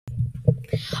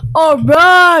All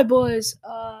right, boys.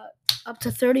 Up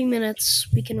to 30 minutes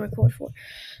we can record for.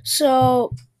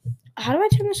 So, how do I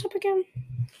turn this up again?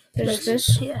 There's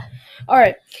this. Yeah. All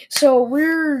right. So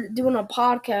we're doing a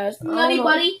podcast. Nutty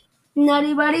buddy.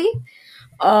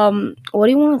 What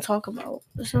do you want to talk about?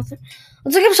 There's nothing.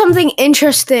 Let's look up something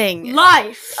interesting.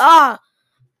 Life. Oh,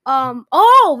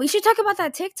 we should talk about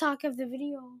that TikTok of the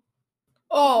video.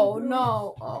 Oh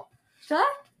no. Oh. Should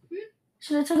I?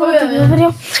 Should I talk about the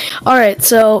video? All right,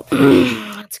 so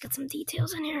let's get some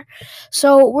details in here.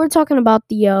 So we're talking about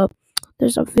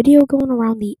there's a video going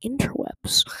around the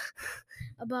interwebs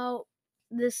about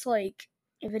this a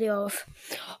video of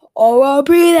I'll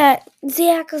be that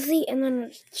Zackasy, and then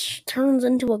it turns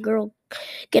into a girl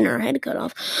getting her head cut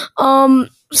off.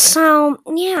 So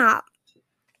yeah.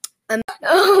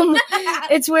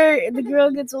 It's where the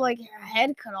girl gets her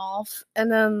head cut off,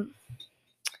 and then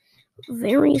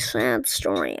very sad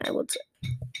story, I would say.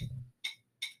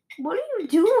 What are you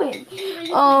doing?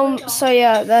 So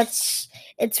yeah,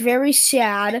 it's very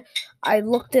sad. I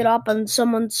looked it up, and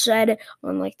someone said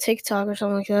on TikTok or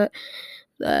something like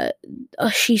that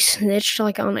she snitched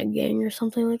on a gang or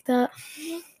something like that.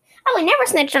 I would never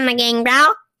snitch on a gang,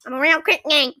 bro. I'm a real quick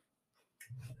gang.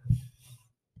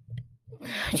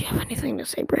 Do you have anything to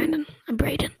say, Brandon? I'm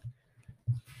Brayden.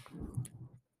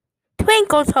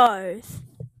 Twinkle toes.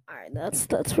 Alright,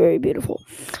 that's very beautiful.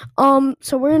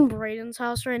 So we're in Brayden's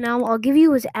house right now. I'll give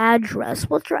you his address.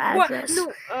 What's your address?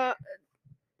 What? No,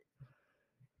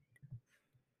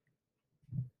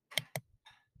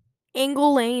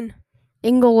 Ingle Lane.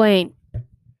 Ingle Lane.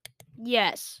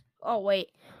 Yes. Oh,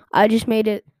 wait. I just made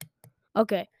it.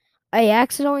 Okay. I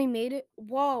accidentally made it.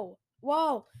 Whoa.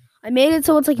 I made it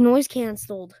so it's noise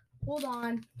canceled. Hold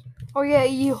on. Oh yeah,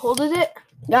 you holded it?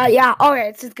 Yeah. Okay,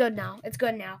 it's good now.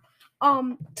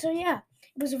 So yeah,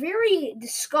 it was a very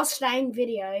disgusting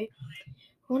video.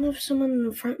 One of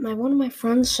my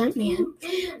friends sent me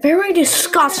it. Very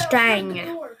disgusting.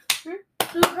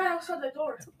 There's a guy outside the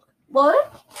door.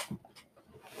 What?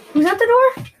 Who's at the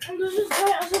door? There's this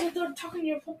guy outside the door talking to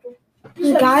your pupil.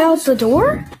 There's a guy out the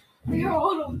door? Yeah,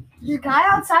 hold on. There's a guy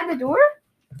outside the door?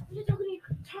 He's talking to you.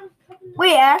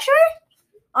 Wait, actually?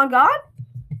 On God?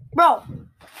 Bro,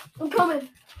 I'm coming.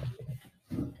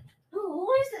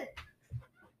 Who is it?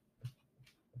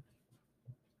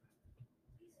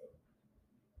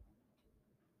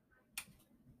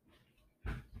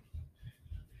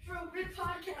 Bro, good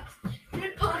podcast.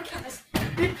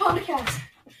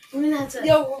 What did that say?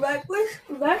 Yo, we're back, boys.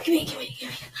 We're back. Give me.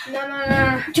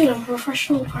 No. Dude, I'm a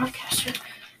professional podcaster.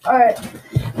 Alright.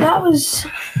 That was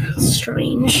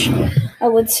strange, I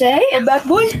would say. We're back,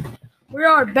 boys. We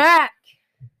are back.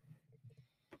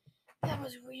 That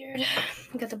was weird.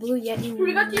 We got the blue Yeti.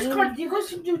 We got these cards. You guys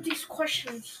can do these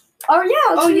questions. Oh,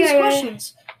 yeah. Let's do these yeah.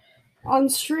 questions. On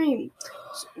stream.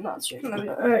 Not stream.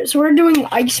 Alright, so we're doing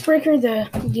Icebreaker, the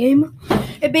game.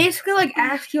 It basically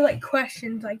asks you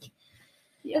questions.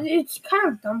 It's kind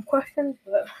of dumb questions,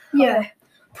 but Yeah.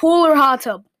 Pool or hot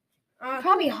tub?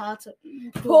 Probably hot tub.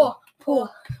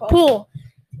 Pool.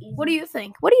 What do you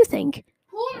think?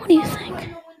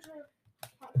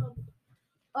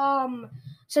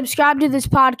 Subscribe to this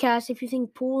podcast if you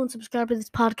think pool, and subscribe to this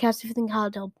podcast if you think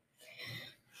hot tub.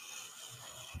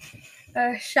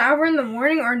 Shower in the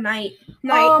morning or night?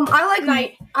 I like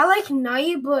night. I like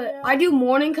night, but I do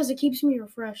morning because it keeps me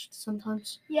refreshed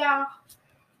sometimes. Yeah.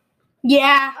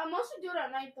 Yeah. I mostly do it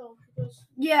at night though. Because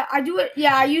Yeah, I do it.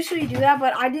 Yeah, I usually do that,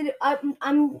 but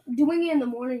I'm doing it in the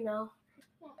morning now.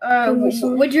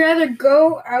 would you rather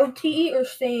go out to eat or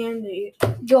stay in to eat?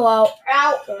 Go out.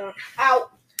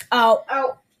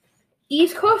 Out.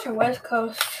 East Coast or West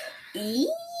Coast? East.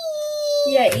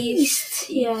 Yeah, East.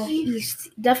 Yeah, East.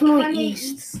 Definitely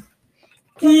East.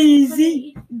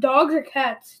 Easy. Dogs or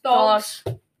cats? Dogs.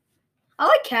 I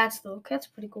like cats though. Cats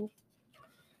are pretty cool.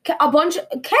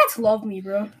 Cats love me,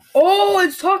 bro. Oh,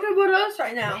 it's talking about us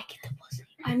right now.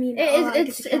 I mean,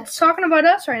 It's talking about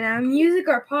us right now. Music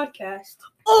or podcast?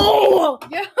 Oh,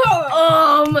 Yeah.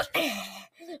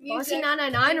 Bossy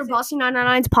 999 or Bossy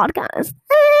 999's podcast.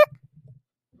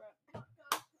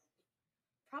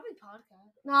 Probably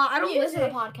podcast. No, I don't listen to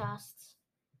podcasts.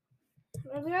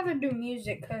 I'd rather do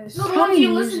music because No, the ones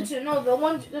you listen to. No, the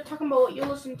ones they're talking about what you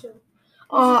listen to.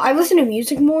 I listen to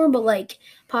music more, but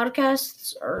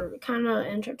podcasts are kind of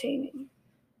entertaining.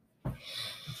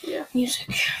 Yeah,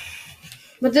 music.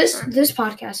 But this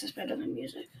podcast is better than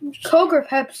music. Coke or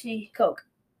Pepsi? Coke.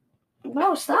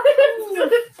 Bro, stop.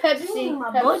 Pepsi.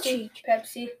 My butt cheek.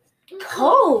 Pepsi.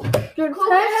 Coke. Dude,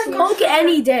 Coke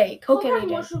any day. Coke any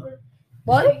day.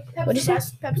 What? Pepsi's What'd you say?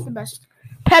 Pep's the best.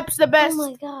 Pep's the best.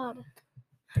 Oh my god.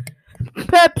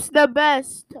 Pep's the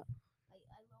best.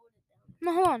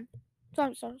 No, hold on.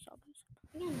 Stop.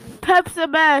 Pep's the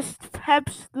best.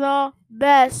 Pep's the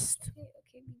best.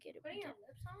 Okay, we get it.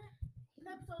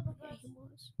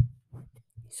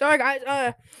 Sorry, guys.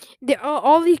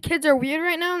 All these kids are weird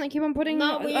right now, and they keep on putting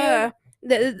their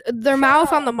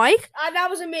mouth on the mic. That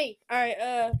wasn't me. All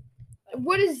right.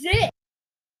 What is it?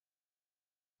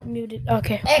 Muted.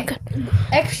 Okay.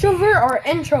 Extrovert or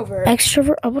introvert?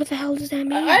 Extrovert. What the hell does that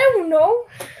mean? I don't know.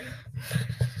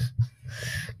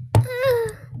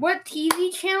 What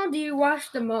TV channel do you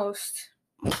watch the most?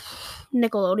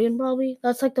 Nickelodeon, probably.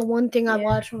 That's like the one thing I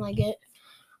watch when I get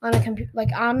on a computer.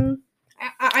 Like on.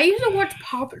 I used to watch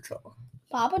Paw Patrol.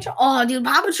 Paw Patrol. Oh, dude,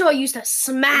 Paw Patrol used to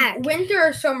smack. Winter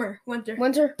or summer? Winter.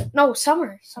 No,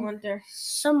 summer. Winter.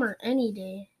 Summer any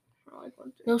day. I like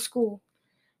winter. No school.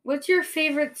 What's your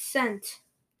favorite scent?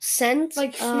 Scent?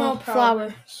 Like small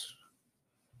flowers.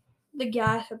 The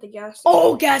gas at the gas station.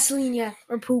 Oh, gasoline, yeah.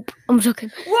 Or poop. I'm joking.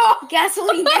 Whoa!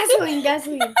 Gasoline.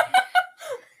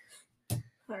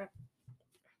 Alright.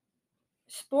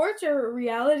 Sports or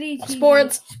reality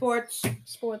TV?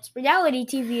 Sports. Reality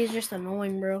TV is just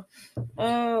annoying, bro.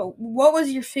 What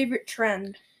was your favorite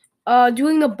trend?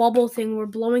 Doing the bubble thing. We're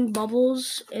blowing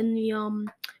bubbles in the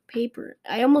paper.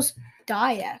 I almost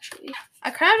died, actually. I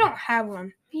kind of don't have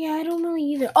one. Yeah, I don't really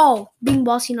either. Oh, being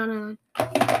bossy 999. I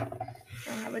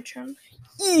don't have a trend.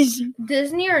 Easy.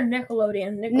 Disney or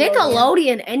Nickelodeon?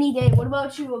 Nickelodeon any day. What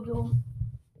about you, Abdul?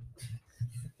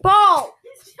 Ball!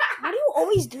 Why do you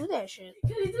always do that shit?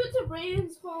 Because he do it to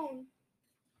Brayden's phone.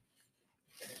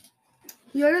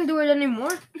 You don't do it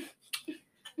anymore.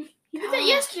 You did that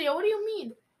yesterday. What do you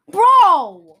mean?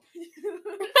 Bro!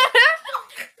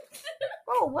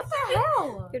 Bro, what the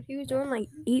hell? Dude, he was doing like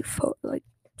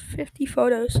 50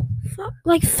 photos.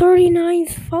 Like 39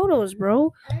 photos,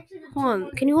 bro. Hold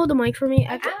on. Can you hold the mic for me?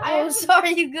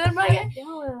 Sorry, you good, Megan? Can you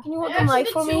hold the mic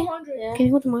for me? Yeah. Can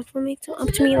you hold the mic for me? Up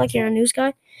to me like you're a news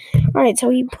guy. All right, so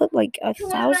he put like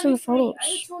 1,000 photos. I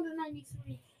had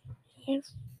 293.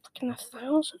 Yes, fucking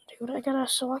 1,000, dude. I gotta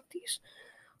select these.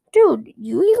 Dude,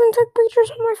 you even took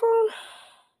pictures on my phone?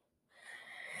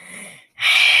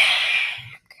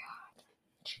 God.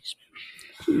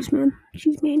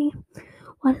 Jeez, Manny.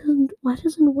 Why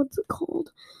doesn't what's it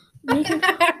called? Why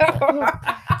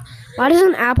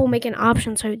doesn't Apple make an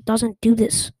option so it doesn't do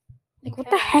this? Like, what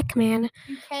the heck, man?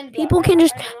 People can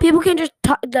just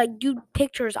like do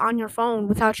pictures on your phone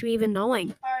without you even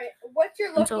knowing. All right, what's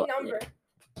your lucky number?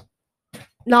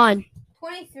 9.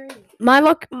 23. My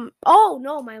luck. Oh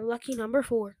no, my lucky number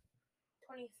 4.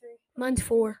 23. Mine's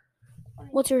 4.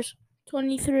 What's yours?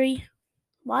 23.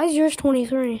 Why is yours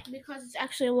 23? Because it's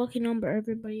actually a lucky number.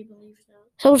 Everybody believes that.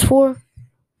 So it's 4.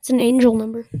 It's an angel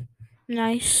number.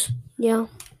 Nice. Yeah.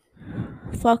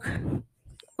 Fuck.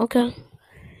 Okay.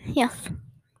 Yes.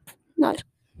 Nice.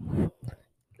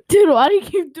 Dude, why do you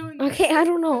keep doing this? Okay, I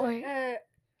don't know.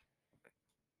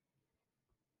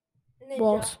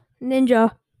 Balls.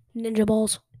 Ninja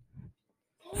balls.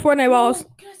 Fortnite balls.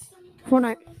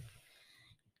 Fortnite.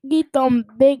 Get them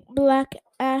big black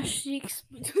ass cheeks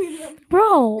between them.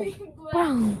 Bro.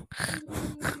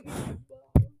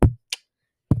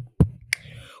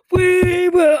 We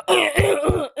will.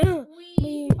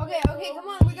 Okay, come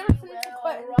on. We gotta finish the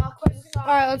questions. All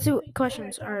right, let's do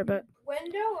questions. All right, but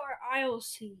Window or aisle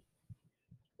seat?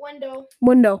 Window.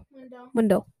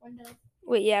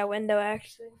 Wait, yeah, window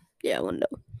actually. Yeah, window.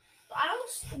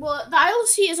 The aisle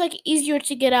seat is like easier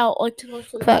to get out, like to go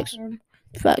to the bathroom.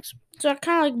 Facts. So I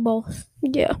kind of like both.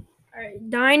 Yeah. All right,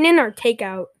 dine in or take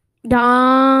out?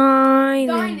 Dine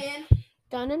in.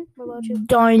 Dine in? What about you?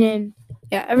 Dine in.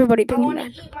 Yeah, everybody picking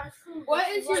that. What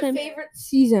is your favorite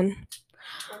season?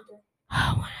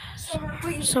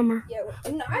 Summer. Yeah,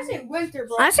 no, I say winter,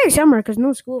 bro. I say summer because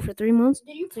no school for 3 months.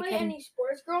 Did you play any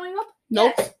sports growing up?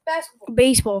 Nope. Yes,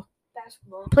 basketball.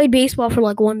 Basketball. I played baseball for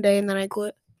like 1 day and then I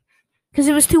quit. Because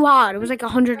it was too hot. It was like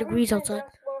 100 degrees outside.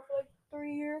 Basketball for like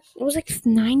 3 years. It was like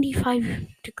 95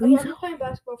 degrees. I've been playing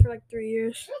basketball for like 3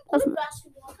 years. I kind of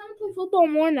play football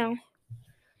more now.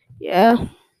 Yeah.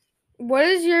 What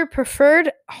is your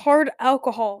preferred hard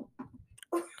alcohol?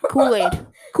 Kool-Aid.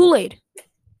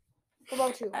 What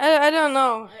about you? I don't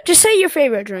know. Just say your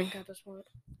favorite drink at this point.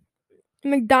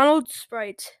 McDonald's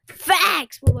Sprite.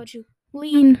 Facts. What about you?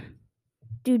 Lean.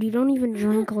 Dude, you don't even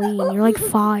drink lean. You're like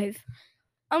 5.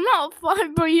 I'm not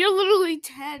 5, bro. You're literally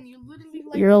 10. You're literally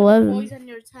like you're 11. Boys and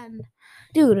you're 10.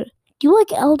 Dude, you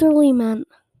like elderly men.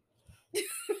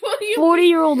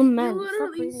 40-year-old men. You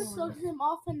literally sucked him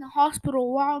off in the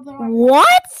hospital while they're on.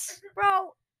 What?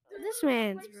 Bro, this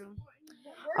man's bro.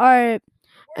 Alright.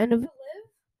 And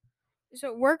Is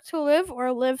it work to live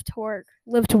or live to work?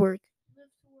 Live to work.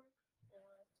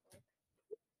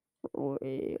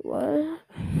 Wait, what?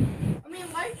 I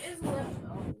mean, life is lived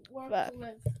though. Work to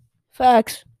live.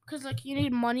 Facts. Cause like you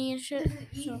need money and shit.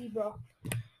 Easy, bro.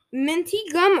 Minty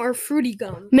gum or fruity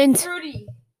gum? Mint. Fruity.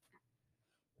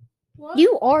 What?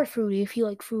 You are fruity if you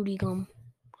like fruity gum.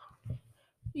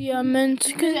 Yeah, mint.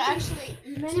 Cause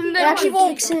It actually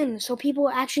kicks in, so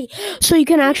you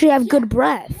can actually have good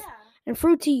breath. Yeah. And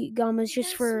fruity gum is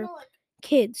just for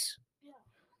kids.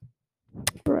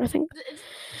 Bro, I think. It's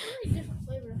a really different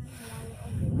flavor.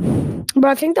 But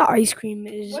I think the ice cream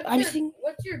is.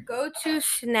 What's your go-to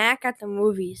snack at the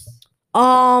movies?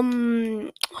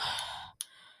 Probably.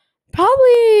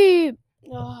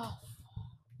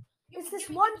 It's this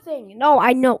one thing. No,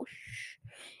 I know.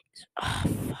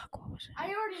 Fuck, what was it? I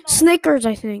already know. Snickers,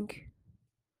 I think.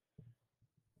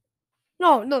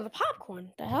 No, the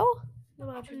popcorn. The hell?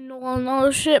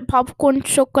 No shit. Popcorn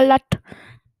chocolate.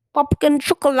 Popcorn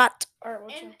chocolate.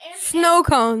 And Snow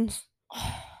cones.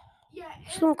 yeah.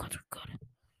 Snow cones are good.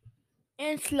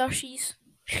 And slushies.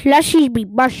 Slushies be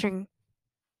bushing.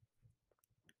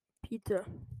 Pizza.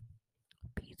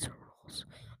 Pizza rolls.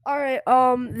 Alright,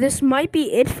 this might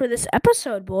be it for this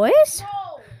episode, boys.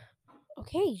 No.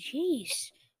 Okay,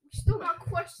 jeez. We still got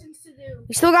questions to do.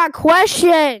 We still got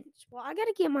questions. Well, I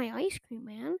gotta get my ice cream,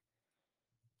 man.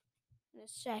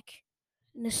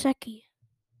 In a seckie.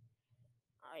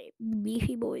 Alright,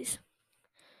 beefy boys.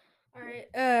 All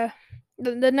right.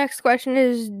 The next question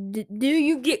is: do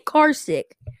you get car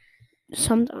sick?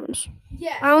 Sometimes.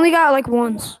 Yeah. I only got like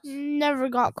once. Never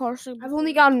got car sick. I've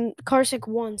only gotten car sick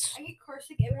once. I get car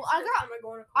sick every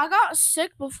Well, I got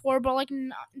sick before, but like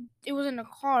it was in a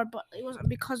car, but it wasn't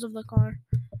because of the car.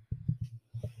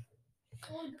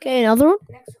 Okay, another one?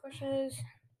 Next question is: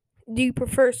 do you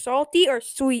prefer salty or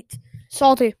sweet?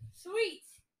 Salty. Sweet.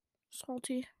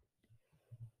 Salty.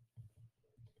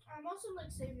 I'm also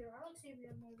like Savior. I like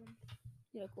Savior more than.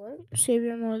 You like what?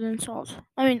 Savior more than salt.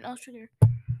 I mean, sugar.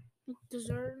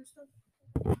 Dessert and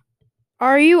stuff.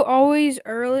 Are you always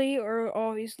early or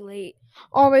always late?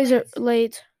 Always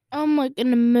late. I'm like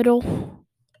in the middle.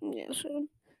 Yeah, same.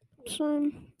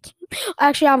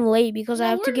 Actually, I'm late because I No,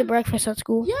 have to we're get in- breakfast at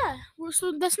school. Yeah,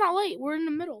 that's not late. We're in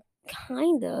the middle.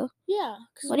 Kinda. Yeah.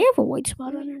 Why do you have a white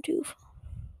spot on your tooth?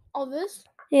 Oh, this?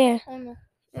 Yeah. Oh no.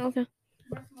 Okay.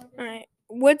 All right.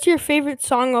 What's your favorite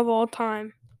song of all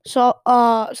time? So,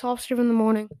 soft serve in the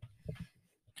morning.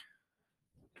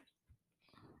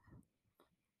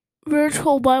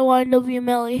 Virtual by YW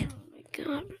Melly. Oh my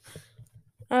god.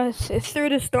 It's Through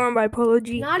the Storm by Polo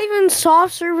G. Not even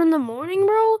soft serve in the morning,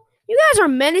 bro. You guys are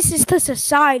menaces to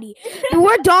society. Dude,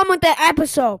 we're done with the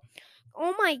episode.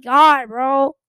 Oh my god, bro.